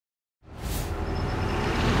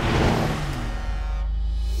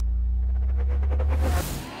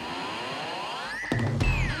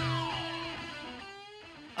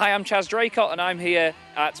Hi, I'm Chaz Draycott and I'm here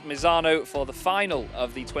at Misano for the final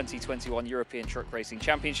of the 2021 European Truck Racing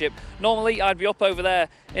Championship. Normally I'd be up over there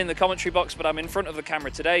in the commentary box, but I'm in front of the camera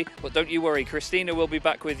today. But don't you worry, Christina will be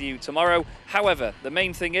back with you tomorrow. However, the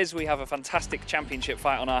main thing is we have a fantastic championship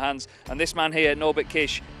fight on our hands, and this man here, Norbert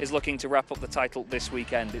Kish, is looking to wrap up the title this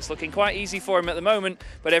weekend. It's looking quite easy for him at the moment,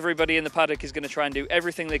 but everybody in the paddock is going to try and do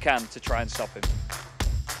everything they can to try and stop him.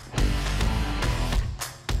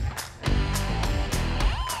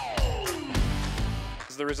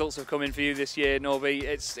 The results have come in for you this year, Norby.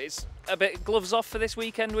 It's a bit gloves off for this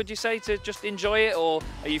weekend, would you say, to just enjoy it, or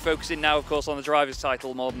are you focusing now, of course, on the driver's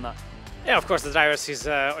title more than that? Yeah, of course, the drivers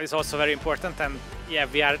is also very important, and yeah,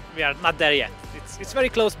 we are not there yet. It's very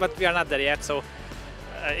close, but we are not there yet. So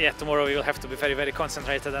yeah, tomorrow we will have to be very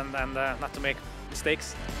concentrated and not to make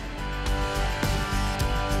mistakes.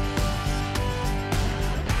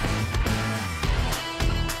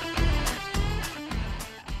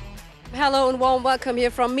 Hello and warm welcome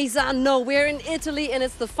here from Misano. We're in Italy and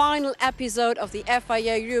it's the final episode of the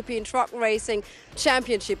FIA European Truck Racing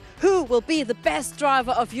Championship. Who will be the best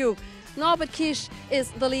driver of you? Norbert Kish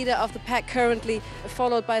is the leader of the pack currently,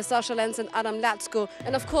 followed by Sascha Lenz and Adam Latsko.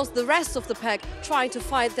 And of course the rest of the pack trying to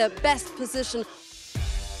find their best position.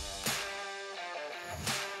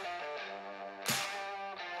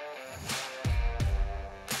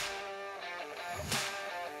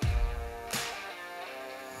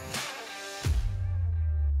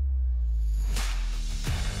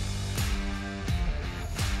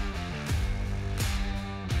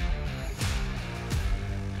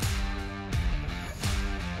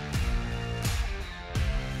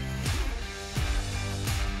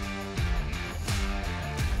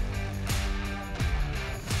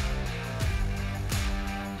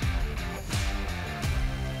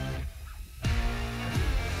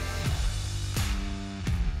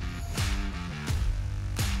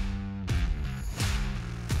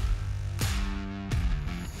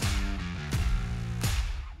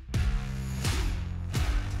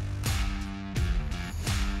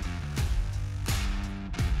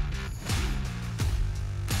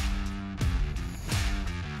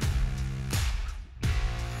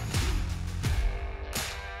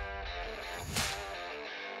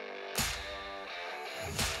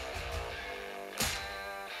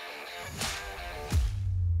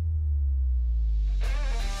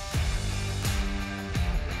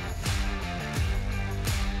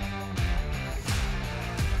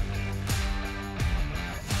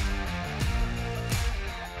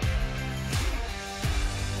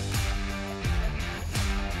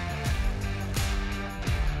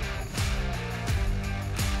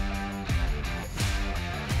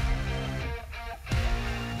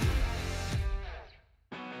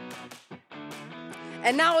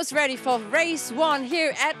 And now it's ready for race one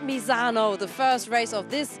here at Misano, the first race of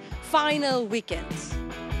this final weekend.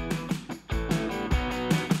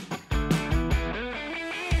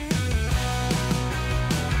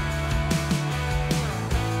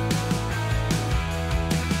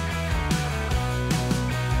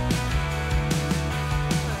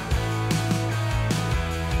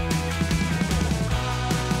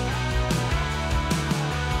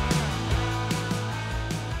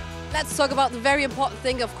 Let's talk about the very important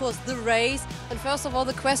thing, of course, the race. And first of all,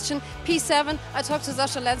 the question, P7, I talked to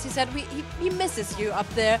Sascha Lenz, he said he misses you up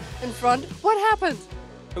there in front. What happened?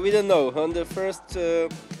 We don't know. On the first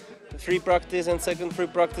free practice and second free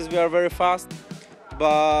practice we are very fast,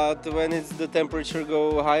 but when it's the temperature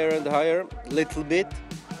go higher and higher, little bit,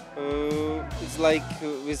 it's like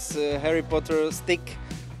with Harry Potter stick,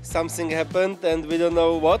 something happened and we don't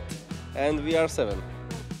know what, and we are 7.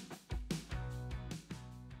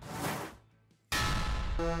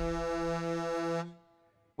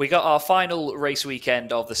 We got our final race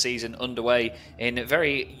weekend of the season underway in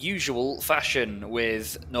very usual fashion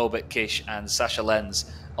with Norbert Kish and Sascha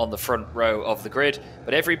Lenz on the front row of the grid,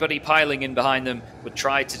 but everybody piling in behind them would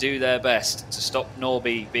try to do their best to stop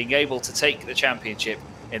Norby being able to take the championship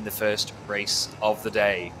in the first race of the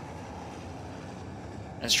day.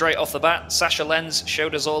 And straight off the bat, Sascha Lenz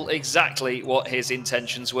showed us all exactly what his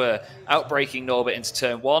intentions were. Outbraking Norbert into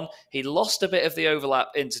turn 1, he lost a bit of the overlap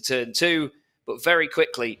into turn 2, but very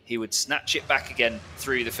quickly he would snatch it back again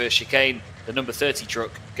through the first chicane, the number 30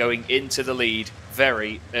 truck going into the lead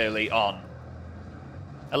very early on.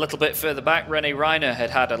 A little bit further back, René Reiner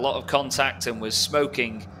had a lot of contact and was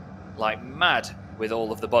smoking like mad with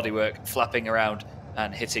all of the bodywork flapping around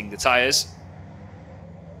and hitting the tyres.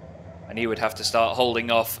 And he would have to start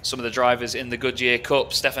holding off some of the drivers in the Goodyear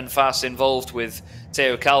Cup. Stefan Fass involved with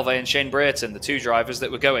Theo Calvé and Shane Brereton, the two drivers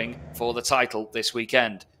that were going for the title this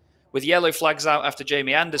weekend. With yellow flags out after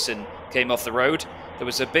Jamie Anderson came off the road, there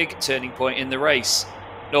was a big turning point in the race.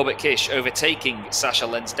 Norbert Kish overtaking Sascha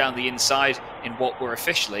Lenz down the inside in what were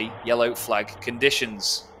officially yellow flag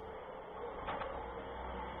conditions.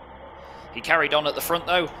 He carried on at the front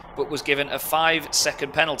though, but was given a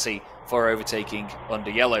 5-second penalty for overtaking under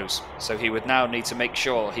yellows. So he would now need to make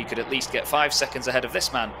sure he could at least get 5 seconds ahead of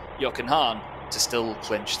this man, Jochen Hahn, to still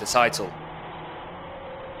clinch the title.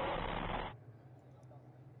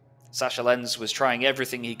 Sascha Lenz was trying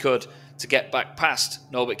everything he could to get back past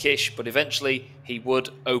Norbert Kish, but eventually he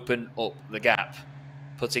would open up the gap.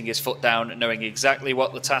 Putting his foot down and knowing exactly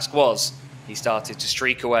what the task was, he started to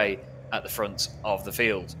streak away at the front of the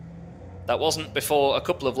field. That wasn't before a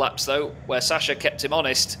couple of laps though, where Sascha kept him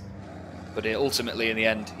honest, but ultimately in the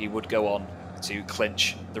end he would go on to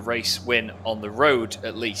clinch the race win on the road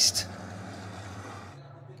at least.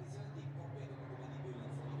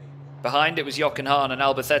 Behind it was Jochen Hahn and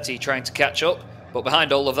Albacete trying to catch up, but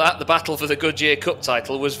behind all of that, the battle for the Goodyear Cup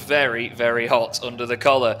title was very, very hot under the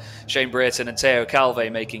collar. Shane Brereton and Teo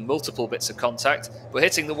Calvé making multiple bits of contact, but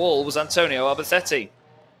hitting the wall was Antonio Albacete.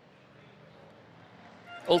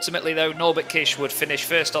 Ultimately though, Norbert Kish would finish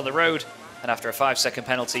first on the road, and after a 5-second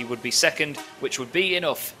penalty would be second, which would be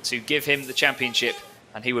enough to give him the championship,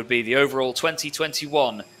 and he would be the overall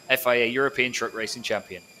 2021 FIA European Truck Racing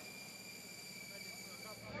Champion.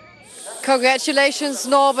 Congratulations,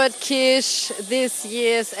 Norbert Kish, this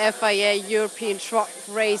year's FIA European Truck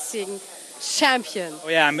Racing Champion. Oh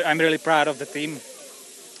yeah, I'm really proud of the team,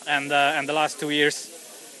 and the last 2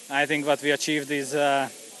 years, I think what we achieved is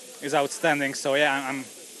outstanding. So yeah,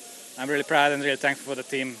 I'm really proud and really thankful for the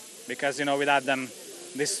team, because without them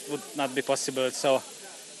this would not be possible. So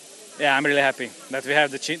yeah, I'm really happy that we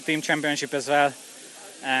have the team championship as well,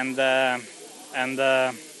 and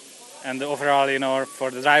overall, for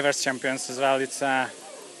the drivers' champions as well. It's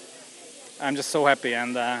I'm just so happy,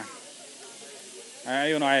 and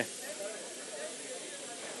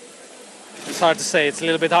it's hard to say. It's a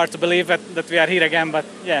little bit hard to believe that we are here again, but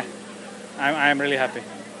yeah, I'm really happy.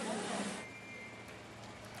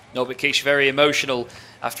 Norbert Kish very emotional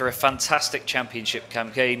after a fantastic championship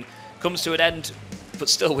campaign. Comes to an end, but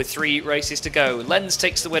still with 3 races to go. Lenz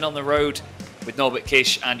takes the win on the road, with Norbert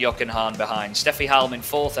Kish and Jochen Hahn behind. Steffi Halm in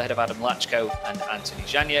 4th ahead of Adam Lachko and Anthony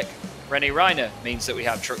Janiek. René Reiner means that we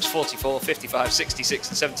have trucks 44, 55, 66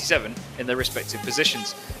 and 77 in their respective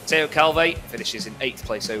positions. Teo Calvé finishes in 8th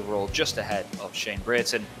place overall, just ahead of Shane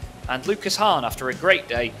Brereton. And Lucas Hahn, after a great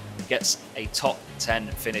day, gets a top 10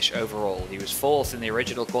 finish overall. He was 4th in the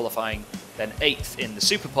original qualifying, then 8th in the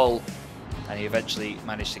Super Pole, and he eventually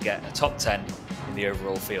managed to get a top 10 in the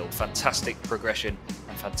overall field. Fantastic progression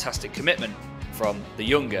and fantastic commitment from the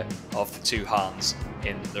younger of the 2 Hahns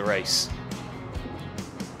in the race.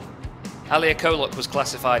 Alia Kolok was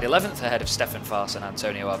classified 11th ahead of Stefan Faas and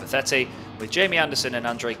Antonio Albacete, with Jamie Anderson and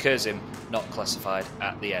Andrei Kurzim not classified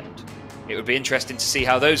at the end. It would be interesting to see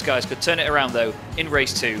how those guys could turn it around though in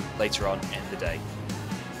race 2 later on in the day.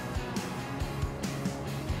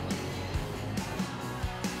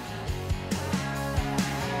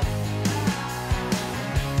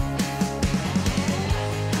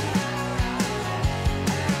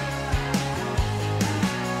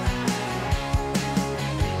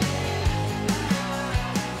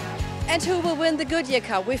 And who will win the Goodyear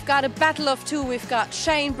Cup? We've got a battle of 2. We've got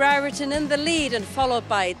Shane Brereton in the lead and followed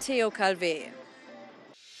by Teo Calvé.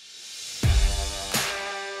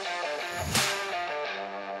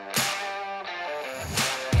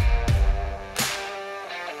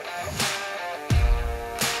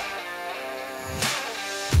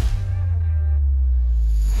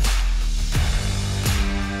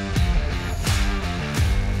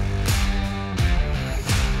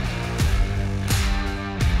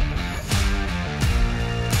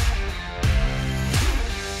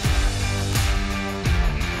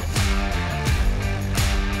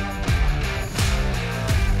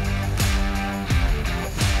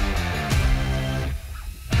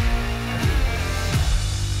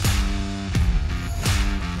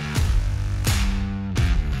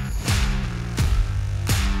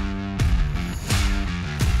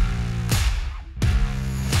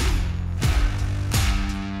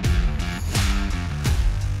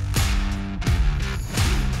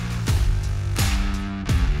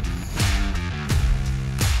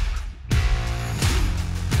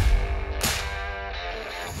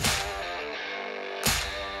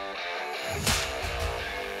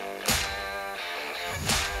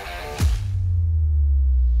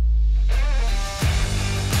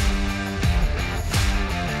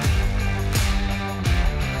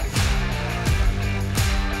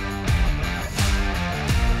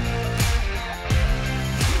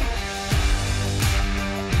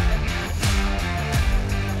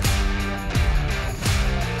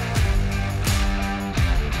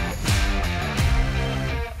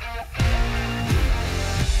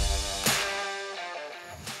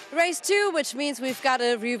 race 2, which means we've got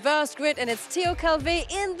a reverse grid, and it's Theo Calvé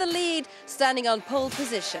in the lead, standing on pole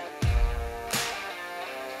position.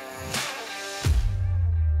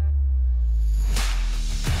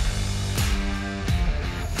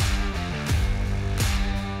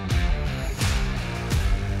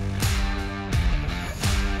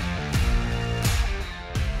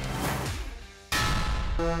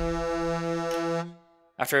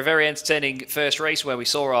 After a very entertaining first race where we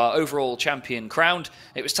saw our overall champion crowned,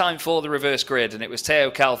 it was time for the reverse grid, and it was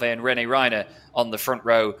Theo Calvé and René Reiner on the front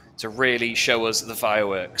row to really show us the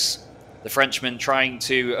fireworks. The Frenchman trying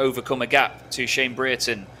to overcome a gap to Shane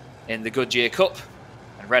Brereton in the Goodyear Cup,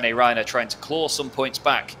 and René Reiner trying to claw some points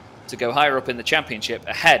back to go higher up in the championship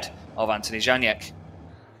ahead of Anthony Janiak.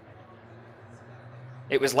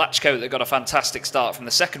 It was Lachko that got a fantastic start from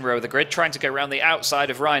the second row of the grid, trying to go around the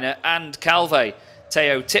outside of Reiner and Calvé.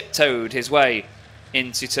 Theo tiptoed his way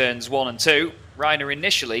into turns 1 and 2, Reiner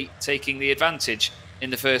initially taking the advantage in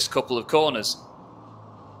the first couple of corners.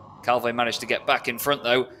 Calvé managed to get back in front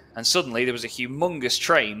though, and suddenly there was a humongous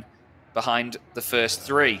train behind the first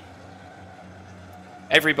 3.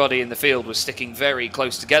 Everybody in the field was sticking very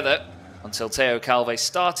close together until Theo Calvé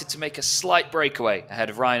started to make a slight breakaway ahead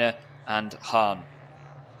of Reiner and Hahn.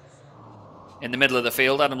 In the middle of the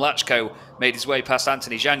field, Adam Lachko made his way past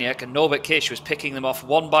Anthony Janiak, and Norbert Kish was picking them off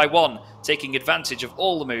one by one, taking advantage of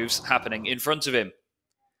all the moves happening in front of him.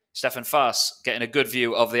 Stefan Faas getting a good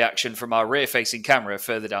view of the action from our rear-facing camera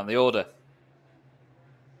further down the order.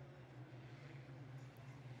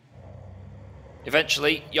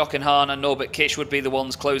 Eventually, Jochen Hahn and Norbert Kish would be the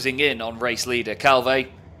ones closing in on race leader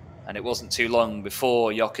Calvé, and it wasn't too long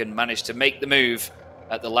before Jochen managed to make the move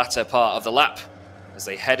at the latter part of the lap, as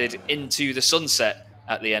they headed into the sunset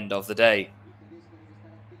at the end of the day.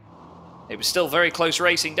 It was still very close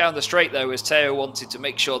racing down the straight though, as Theo wanted to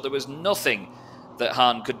make sure there was nothing that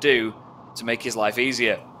Hahn could do to make his life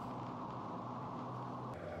easier.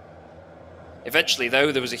 Eventually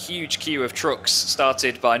though, there was a huge queue of trucks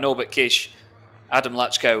started by Norbert Kish, Adam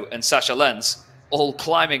Lachko and Sacha Lenz, all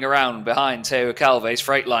climbing around behind Theo Calvé's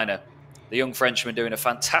Freightliner. The young Frenchman doing a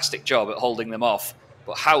fantastic job at holding them off,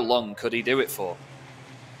 but how long could he do it for?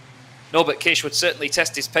 Norbert Kish would certainly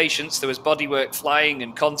test his patience. There was bodywork flying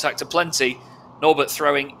and contact aplenty. Norbert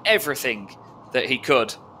throwing everything that he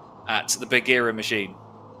could at the Bagheera machine.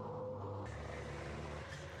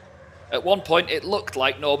 At one point it looked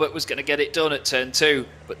like Norbert was going to get it done at turn 2,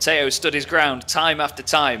 but Theo stood his ground time after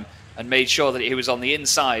time and made sure that he was on the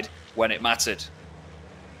inside when it mattered.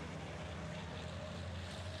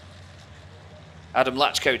 Adam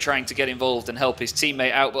Lachko trying to get involved and help his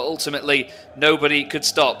teammate out, but ultimately nobody could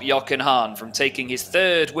stop Jochen Hahn from taking his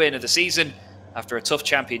 3rd win of the season after a tough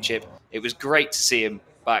championship. It was great to see him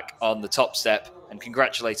back on the top step and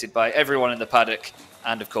congratulated by everyone in the paddock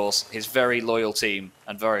and, of course, his very loyal team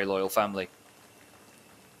and very loyal family.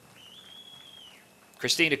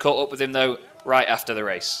 Christina caught up with him, though, right after the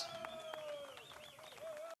race.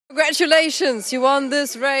 Congratulations, you won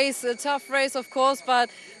this race, a tough race of course, but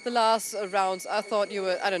the last rounds I thought you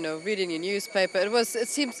were, I don't know, reading your newspaper. It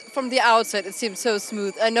seems from the outside it seemed so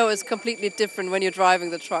smooth. I know it's completely different when you're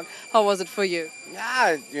driving the truck. How was it for you?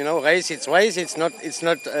 Yeah, you know, race. It's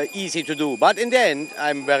not easy to do, but in the end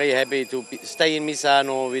I'm very happy to stay in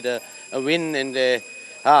Misano with a win in the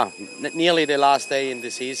nearly the last day in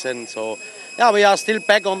the season. So yeah, we are still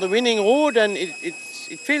back on the winning route, and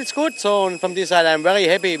it feels good. So from this side, I'm very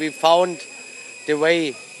happy we found the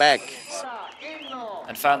way back.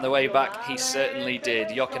 And found the way back, he certainly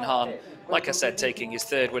did. Jochen Hahn, like I said, taking his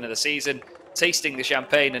 3rd win of the season, tasting the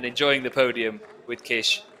champagne and enjoying the podium with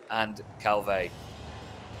Kish and Calvé.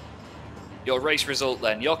 Your race result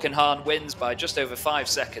then. Jochen Hahn wins by just over 5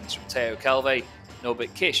 seconds from Theo Calvé.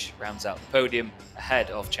 Norbert Kish rounds out the podium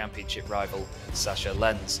ahead of championship rival Sacha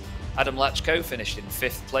Lenz. Adam Lachko finished in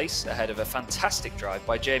 5th place ahead of a fantastic drive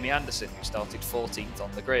by Jamie Anderson, who started 14th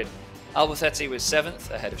on the grid. Albacete was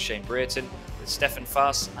 7th ahead of Shane Brereton, with Stefan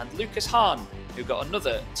Faas and Lucas Hahn, who got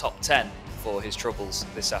another top 10 for his troubles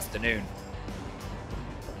this afternoon.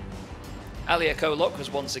 Alia Kolok was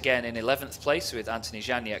once again in 11th place with Anthony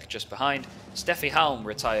Janiak just behind. Steffi Halm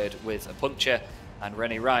retired with a puncture, and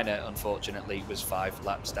René Reiner unfortunately was 5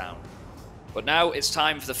 laps down. But now it's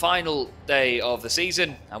time for the final day of the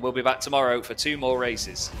season, and we'll be back tomorrow for 2 more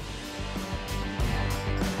races.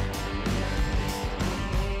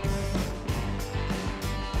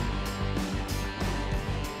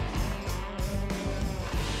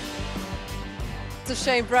 To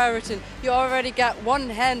Shane Brereton, you already got one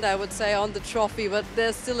hand, I would say, on the trophy, but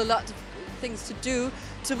there's still a lot of things to do.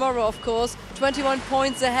 Tomorrow, of course, 21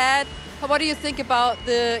 points ahead. What do you think about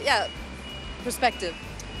the perspective?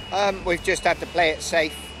 We've just had to play it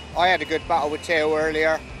safe. I had a good battle with Theo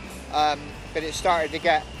earlier, but it started to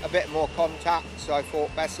get a bit more contact, so I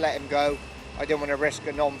thought best let him go. I didn't want to risk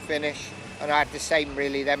a non-finish, and I had the same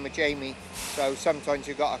really then with Jamie. So sometimes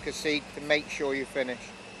you've got to concede to make sure you finish.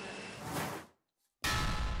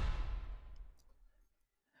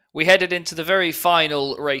 We headed into the very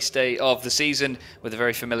final race day of the season with a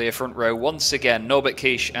very familiar front row. Once again, Norbert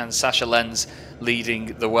Kish and Sascha Lenz leading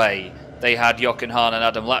the way. They had Jochen Hahn and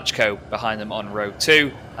Adam Lachko behind them on row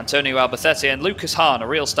 2. Antonio Albacete and Lucas Hahn, a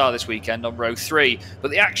real star this weekend, on row 3.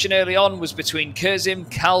 But the action early on was between Kurzim,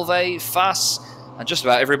 Calvé, Fass and just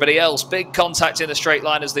about everybody else. Big contact in the straight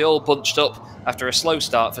line as they all bunched up after a slow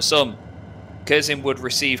start for some. Kurzim would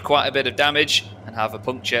receive quite a bit of damage and have a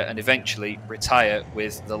puncture and eventually retire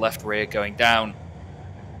with the left rear going down.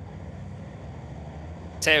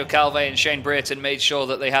 Theo Calvé and Shane Brayton made sure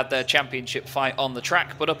that they had their championship fight on the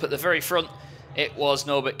track, but up at the very front it was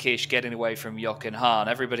Norbert Kish getting away from Jochen Hahn.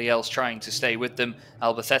 Everybody else trying to stay with them.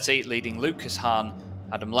 Albacete leading Lucas Hahn,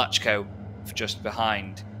 Adam Lachko just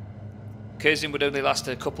behind. Kurzim would only last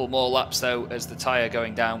a couple more laps though, as the tyre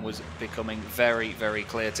going down was becoming very, very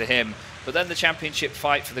clear to him. But then the championship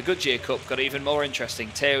fight for the Goodyear Cup got even more interesting.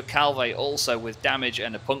 Theo Calvé, also with damage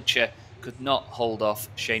and a puncture, could not hold off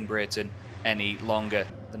Shane Brayton any longer.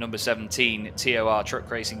 The number 17 TOR truck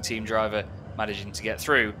racing team driver managing to get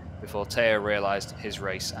through before Theo realised his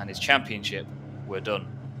race and his championship were done.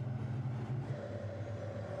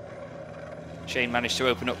 Shane managed to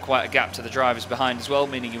open up quite a gap to the drivers behind as well,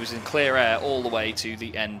 meaning he was in clear air all the way to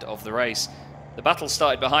the end of the race. The battle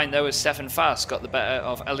started behind though as Stefan Fass got the better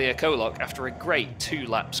of Elia Kolok after a great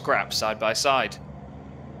 2-lap scrap side by side.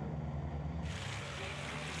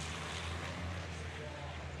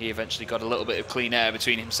 He eventually got a little bit of clean air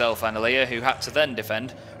between himself and Elia, who had to then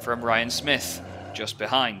defend from Ryan Smith just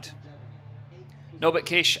behind. Norbert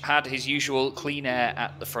Kish had his usual clean air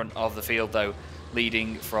at the front of the field though,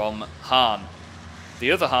 leading from Hahn.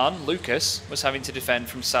 The other Hahn, Lucas, was having to defend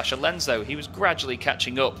from Sascha Lenz though. He was gradually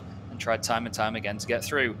catching up and tried time and time again to get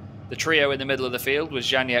through. The trio in the middle of the field was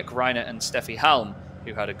Janiek, Reiner and Steffi Halm,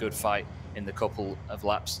 who had a good fight in the couple of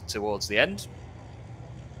laps towards the end.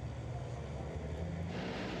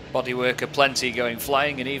 Bodywork aplenty going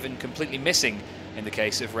flying and even completely missing in the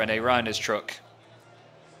case of René Reiner's truck.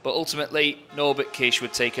 But ultimately, Norbert Kish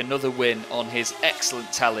would take another win on his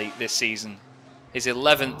excellent tally this season. His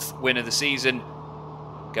 11th win of the season,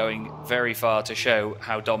 going very far to show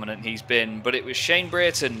how dominant he's been. But it was Shane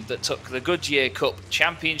Brayton that took the Goodyear Cup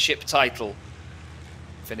Championship title,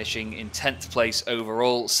 finishing in 10th place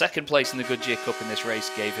overall. Second place in the Goodyear Cup in this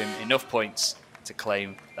race gave him enough points to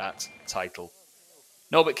claim that title.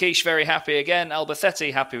 Norbert Kish very happy again,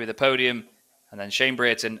 Albacete happy with the podium, and then Shane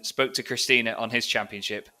Brayton spoke to Christina on his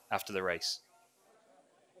championship after the race.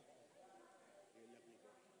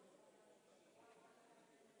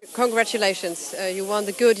 Congratulations, you won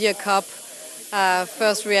the Goodyear Cup.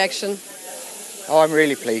 First reaction? Oh, I'm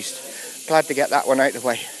really pleased. Glad to get that one out of the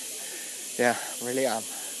way. Yeah, really am.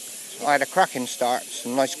 I had a cracking start,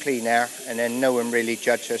 some nice clean air, and then no one really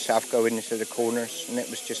judged herself going into the corners, and it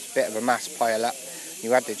was just a bit of a mass pile up. You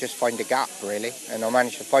had to just find a gap, really, and I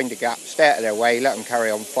managed to find a gap, stay out of their way, let them carry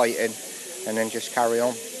on fighting, and then just carry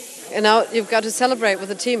on. And now you've got to celebrate with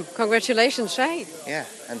the team. Congratulations, Shane. Yeah,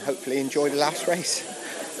 and hopefully enjoy the last race.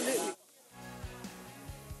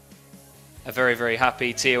 A very, very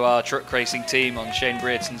happy TOR truck racing team on Shane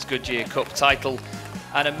Brayton's Goodyear Cup title,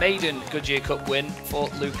 and a maiden Goodyear Cup win for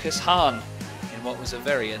Lucas Hahn in what was a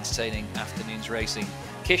very entertaining afternoon's racing.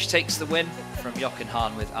 Kish takes the win from Jochen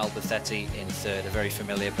Hahn with Albacete in third, a very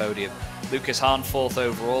familiar podium. Lucas Hahn fourth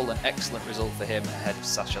overall, an excellent result for him ahead of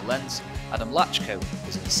Sascha Lenz. Adam Lachko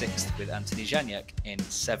was in sixth with Anthony Janiak in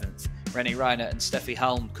seventh. René Reiner and Steffi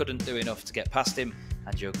Halm couldn't do enough to get past him,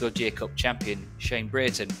 and your Goodyear Cup champion Shane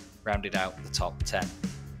Brayton rounded out the top 10.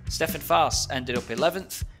 Stefan Fass ended up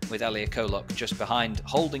 11th with Elia Kolok just behind,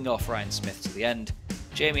 holding off Ryan Smith to the end.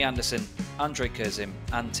 Jamie Anderson, Andre Kurzim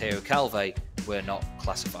and Theo Calvé were not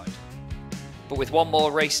classified. But with one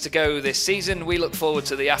more race to go this season, we look forward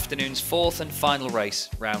to the afternoon's fourth and final race,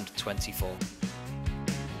 round 24.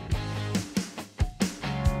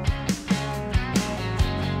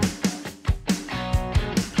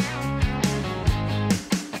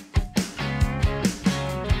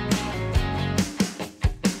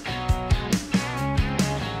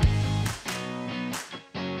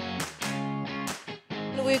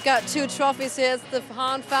 We've got two trophies here. It's the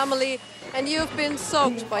Hahn family, and you've been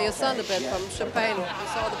soaked by your son a bit from champagne. You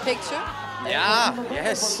saw the picture? Yeah,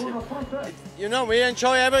 yes. You know, we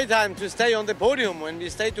enjoy every time to stay on the podium when we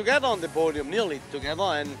stay together on the podium, nearly together,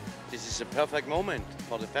 and this is a perfect moment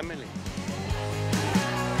for the family.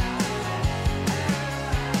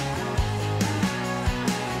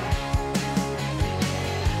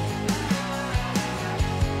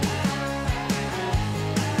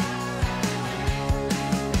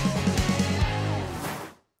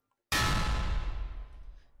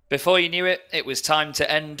 Before you knew it, it was time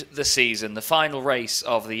to end the season. The final race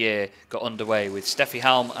of the year got underway with Steffi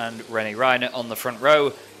Halm and René Reiner on the front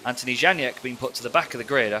row. Anthony Janiak being put to the back of the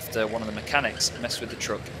grid after one of the mechanics messed with the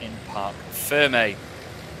truck in Parc Fermé.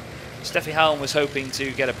 Steffi Halm was hoping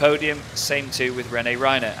to get a podium, same too with René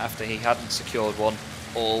Reiner after he hadn't secured one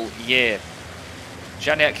all year.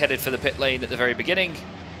 Janiak headed for the pit lane at the very beginning,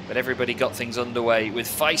 but everybody got things underway with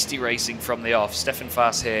feisty racing from the off. Stefan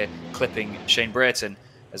Faas here clipping Shane Brayton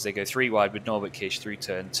as they go 3 wide with Norbert Kish through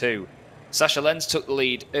turn 2. Sascha Lenz took the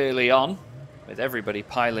lead early on, with everybody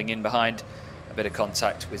piling in behind. A bit of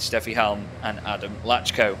contact with Steffi Halm and Adam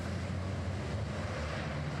Lachko.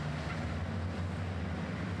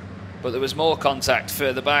 But there was more contact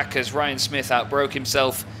further back as Ryan Smith outbroke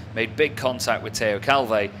himself, made big contact with Theo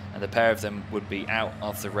Calvé, and the pair of them would be out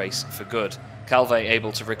of the race for good. Calvé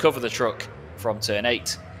able to recover the truck from turn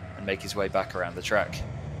 8 and make his way back around the track.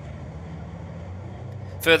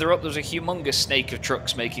 Further up, there was a humongous snake of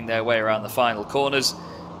trucks making their way around the final corners.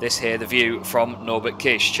 This here, the view from Norbert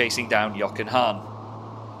Kish chasing down Jochen Hahn.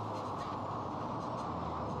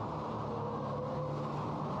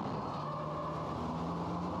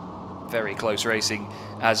 Very close racing,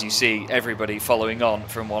 as you see everybody following on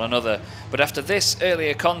from one another. But after this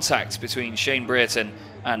earlier contact between Shane Brayton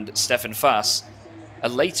and Stefan Faas, a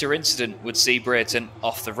later incident would see Brayton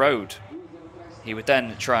off the road. He would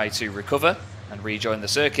then try to recover and rejoin the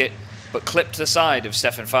circuit, but clipped the side of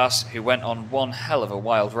Stefan Faas, who went on one hell of a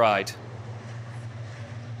wild ride.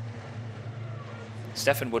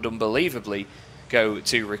 Stefan would unbelievably go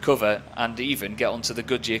to recover and even get onto the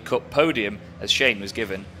Goodyear Cup podium, as Shane was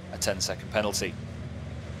given a 10-second penalty.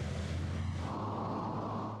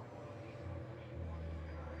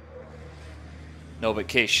 Norbert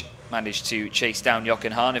Kish managed to chase down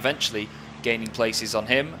Jochen Hahn, eventually gaining places on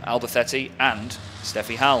him, Alberthetti and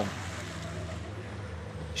Steffi Halm.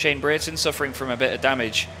 Shane Brayton, suffering from a bit of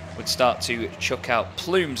damage, would start to chuck out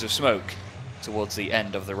plumes of smoke towards the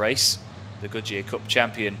end of the race. The Goodyear Cup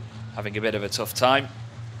champion having a bit of a tough time.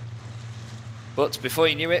 But before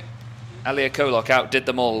you knew it, Alia Kolok outdid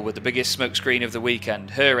them all with the biggest smokescreen of the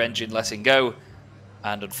weekend, her engine letting go,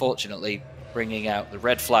 and unfortunately bringing out the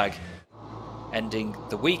red flag, ending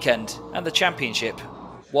the weekend and the championship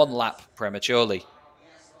 1 lap prematurely.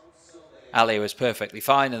 Alia was perfectly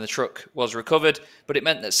fine and the truck was recovered, but it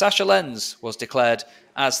meant that Sascha Lenz was declared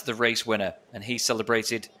as the race winner, and he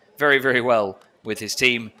celebrated very, very well with his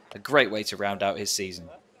team. A great way to round out his season.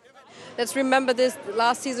 Let's remember this,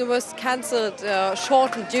 last season was cancelled,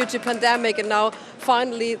 shortened due to pandemic, and now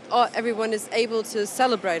finally everyone is able to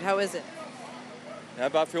celebrate. How is it?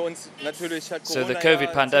 So the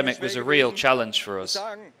COVID pandemic was a real challenge for us.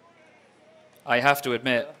 I have to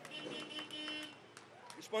admit,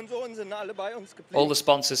 all the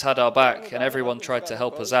sponsors had our back and everyone tried to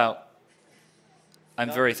help us out. I'm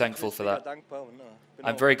very thankful for that.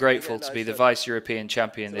 I'm very grateful to be the Vice European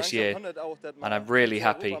Champion this year, and I'm really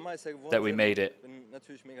happy that we made it.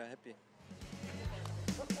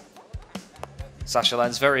 Sascha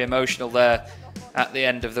Lenz very emotional there at the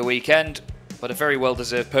end of the weekend, but a very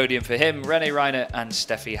well-deserved podium for him, René Reiner and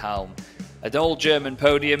Steffi Halm. An all-German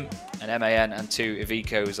podium, an MAN and 2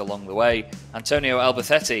 Ivicos along the way. Antonio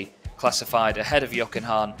Alberthetti classified ahead of Jochen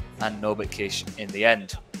Hahn and Norbert Kish in the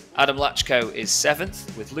end. Adam Lachko is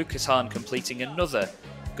 7th, with Lucas Hahn completing another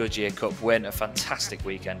Goodyear Cup win, a fantastic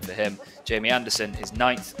weekend for him. Jamie Anderson is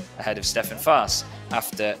 9th, ahead of Stefan Faas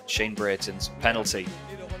after Shane Brayton's penalty.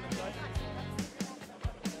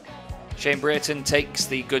 Shane Brayton takes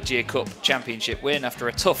the Goodyear Cup Championship win after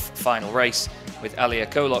a tough final race, with Alia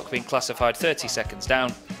Kolok being classified 30 seconds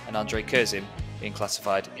down and Andrei Kurzim being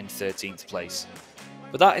classified in 13th place.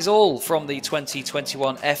 But that is all from the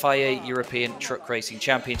 2021 FIA European Truck Racing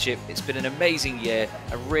Championship. It's been an amazing year,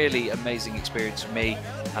 a really amazing experience for me,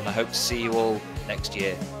 and I hope to see you all next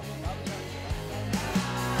year.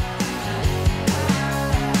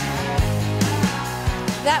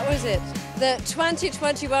 That was it. The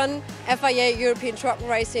 2021 FIA European Truck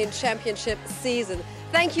Racing Championship season.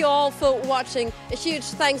 Thank you all for watching. A huge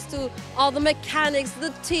thanks to all the mechanics, the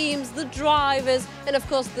teams, the drivers, and of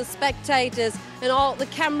course the spectators, and all the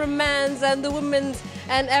cameramans and the women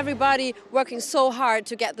and everybody working so hard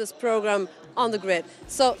to get this program on the grid.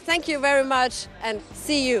 So thank you very much and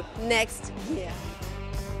see you next year.